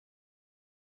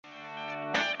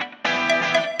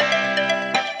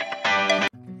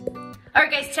All right,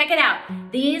 guys, check it out.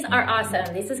 These are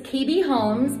awesome. This is KB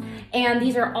Homes, and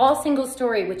these are all single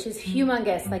story, which is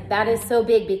humongous. Like, that is so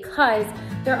big because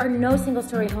there are no single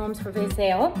story homes for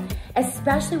sale,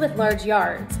 especially with large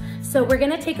yards. So we're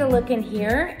gonna take a look in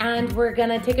here and we're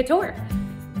gonna take a tour.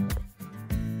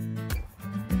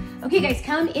 Okay, guys,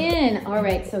 come in. All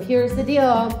right, so here's the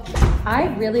deal.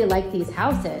 I really like these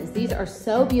houses. These are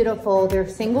so beautiful. They're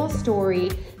single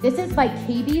story. This is by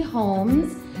KB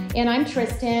Homes. And I'm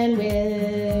Tristen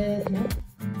with,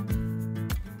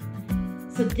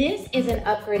 So this is an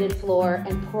upgraded floor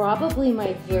and probably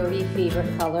my very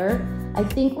favorite color. I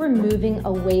think we're moving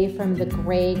away from the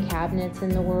gray cabinets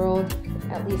in the world.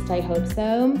 At least I hope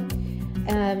so.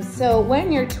 So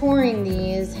when you're touring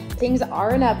these, things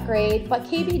are an upgrade, but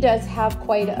KB does have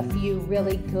quite a few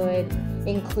really good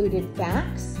included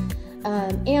facts.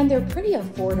 And they're pretty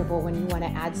affordable when you want to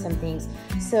add some things.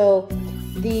 So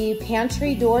the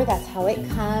pantry door, that's how it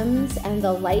comes, and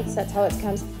the lights, that's how it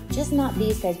comes. Just not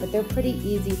these guys, but they're pretty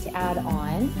easy to add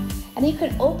on. And you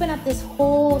can open up this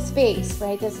whole space,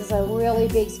 right? This is a really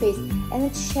big space. And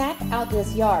then check out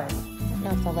this yard. I don't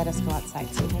know if they'll let us go outside.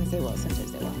 Sometimes they will,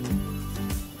 sometimes they won't.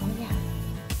 Oh yeah.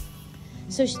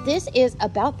 So this is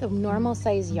about the normal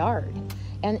size yard,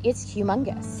 and it's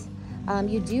humongous.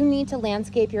 You do need to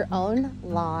landscape your own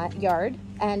yard,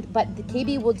 but the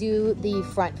KB will do the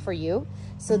front for you.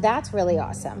 So that's really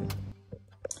awesome.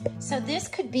 So this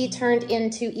could be turned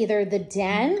into either the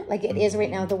den, like it is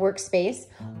right now, the workspace,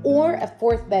 or a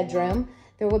fourth bedroom.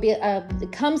 There will be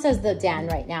it comes as the den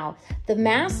right now. The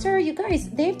master, you guys,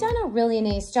 they've done a really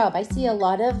nice job. I see a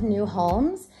lot of new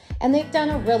homes and they've done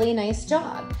a really nice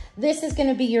job. This is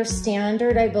gonna be your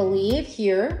standard, I believe,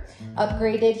 here,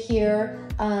 upgraded here,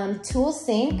 tool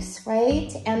sinks,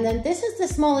 right? And then this is the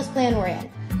smallest plan we're in.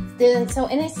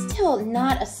 And it's still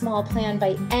not a small plan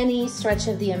by any stretch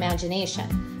of the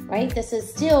imagination, right? This is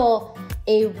still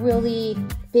a really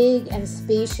big and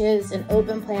spacious and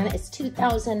open plan. It's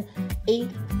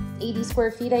 2,080 square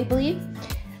feet, I believe.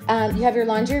 You have your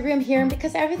laundry room here, and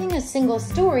because everything is single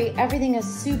story, everything is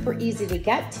super easy to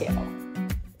get to.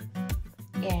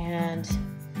 And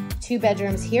 2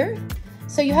 bedrooms here.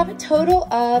 So you have a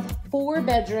total of 4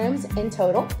 bedrooms in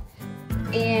total.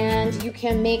 And you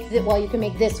can make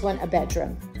this one a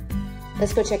bedroom.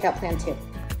 Let's go check out plan 2.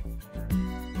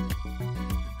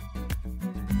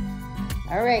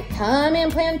 All right, come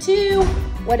in plan 2.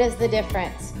 What is the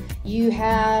difference? You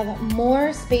have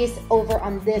more space over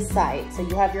on this side. So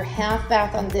you have your half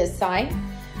bath on this side,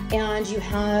 and you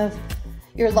have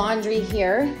your laundry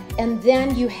here, and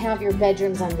then you have your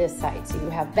bedrooms on this side. So you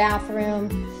have bathroom,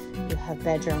 you have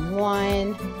bedroom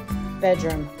 1,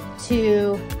 bedroom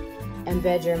 2, and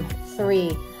bedroom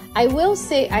 3. I will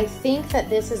say, I think that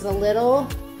this is the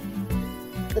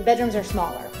bedrooms are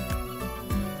smaller.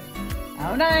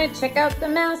 All right, check out the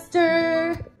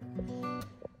master.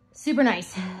 Super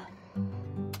nice.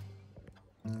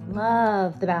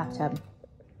 Love the bathtub.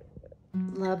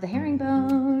 Love the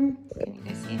herringbone. Can you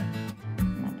guys see it?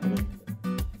 Isn't that pretty?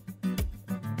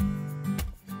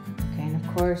 Okay, and of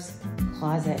course,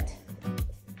 closet.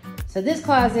 So this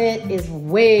closet is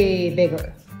way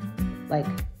bigger. Like,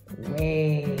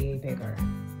 way bigger.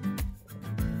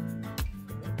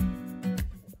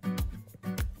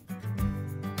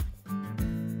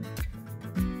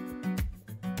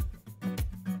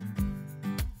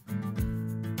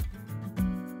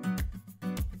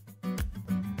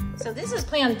 So this is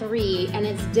plan 3, and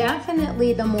it's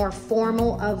definitely the more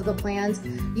formal of the plans.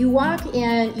 You walk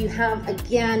in, you have,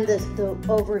 again, the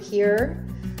over here,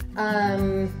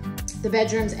 the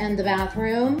bedrooms and the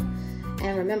bathroom.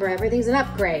 And remember, everything's an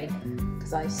upgrade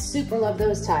because I super love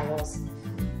those tiles.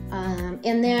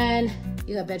 And then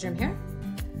you have bedroom here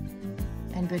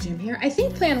and bedroom here. I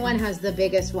think plan 1 has the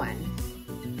biggest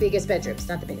bedrooms,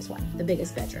 not the biggest one, the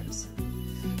biggest bedrooms.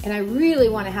 And I really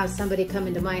want to have somebody come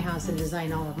into my house and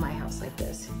design all of my house like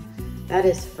this. That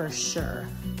is for sure.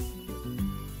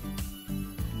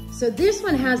 So this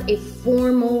one has a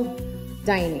formal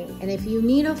dining. And if you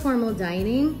need a formal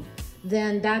dining,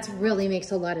 then that really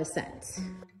makes a lot of sense.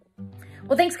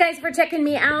 Well, thanks guys for checking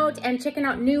me out and checking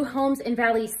out new homes in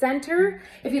Valley Center.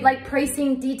 If you'd like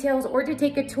pricing details or to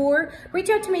take a tour,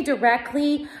 reach out to me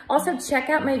directly. Also check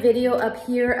out my video up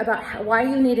here about why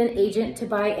you need an agent to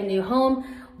buy a new home.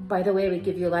 By the way, we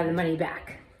give you a lot of money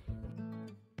back.